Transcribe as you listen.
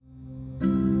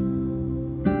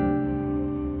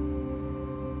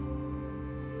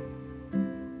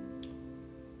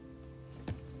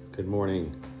Good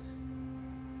morning.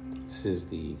 This is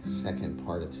the second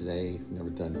part of today. I've never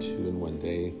done two in one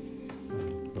day.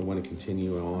 I want to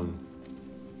continue on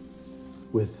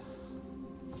with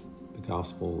the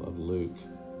Gospel of Luke.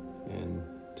 And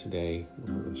today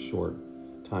we'll have a short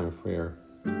time of prayer.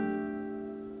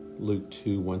 Luke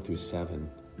 2, 1 through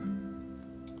 7.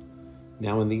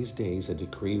 Now in these days a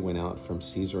decree went out from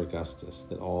Caesar Augustus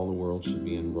that all the world should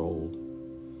be enrolled.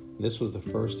 And this was the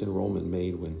first enrollment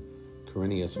made when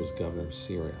Quirinius was governor of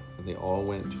Syria, and they all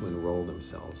went to enroll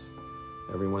themselves,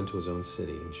 everyone to his own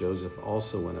city. And Joseph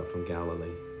also went up from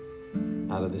Galilee,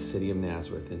 out of the city of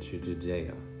Nazareth into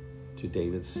Judea, to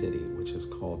David's city, which is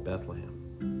called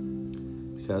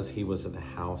Bethlehem, because he was of the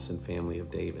house and family of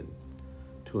David,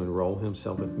 to enroll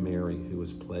himself with Mary, who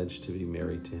was pledged to be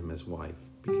married to him as wife,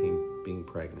 being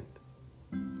pregnant.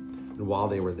 And while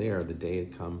they were there, the day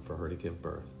had come for her to give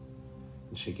birth.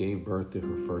 And she gave birth to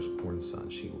her firstborn son.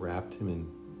 She wrapped him in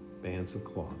bands of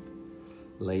cloth,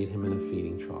 laid him in a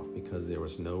feeding trough, because there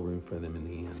was no room for them in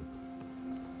the inn.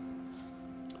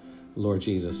 Lord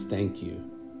Jesus, thank you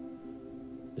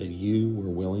that you were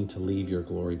willing to leave your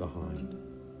glory behind.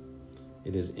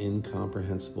 It is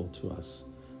incomprehensible to us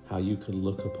how you could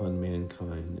look upon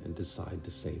mankind and decide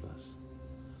to save us.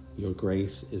 Your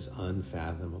grace is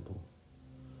unfathomable.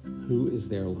 Who is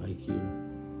there like you?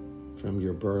 From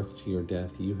your birth to your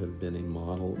death, you have been a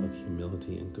model of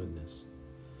humility and goodness.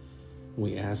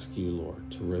 We ask you,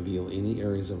 Lord, to reveal any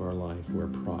areas of our life where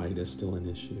pride is still an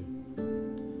issue.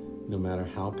 No matter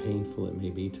how painful it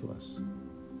may be to us,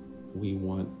 we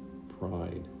want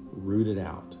pride rooted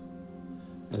out.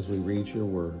 As we read your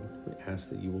word, we ask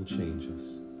that you will change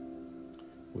us.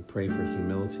 We pray for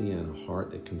humility and a heart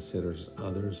that considers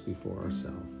others before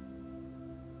ourselves.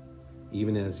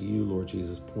 Even as you, Lord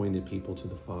Jesus, pointed people to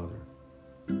the Father,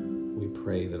 we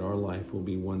pray that our life will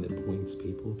be one that points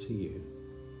people to you.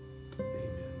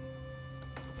 Amen.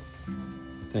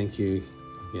 Thank you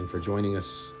again for joining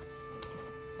us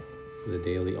for the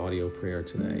daily audio prayer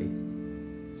today.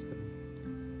 So,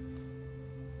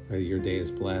 whether your day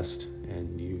is blessed and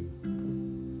you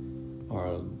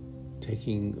are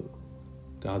taking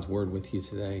God's word with you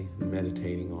today and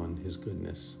meditating on his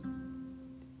goodness.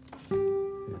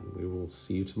 And we will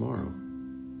see you tomorrow.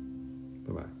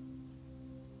 Bye-bye.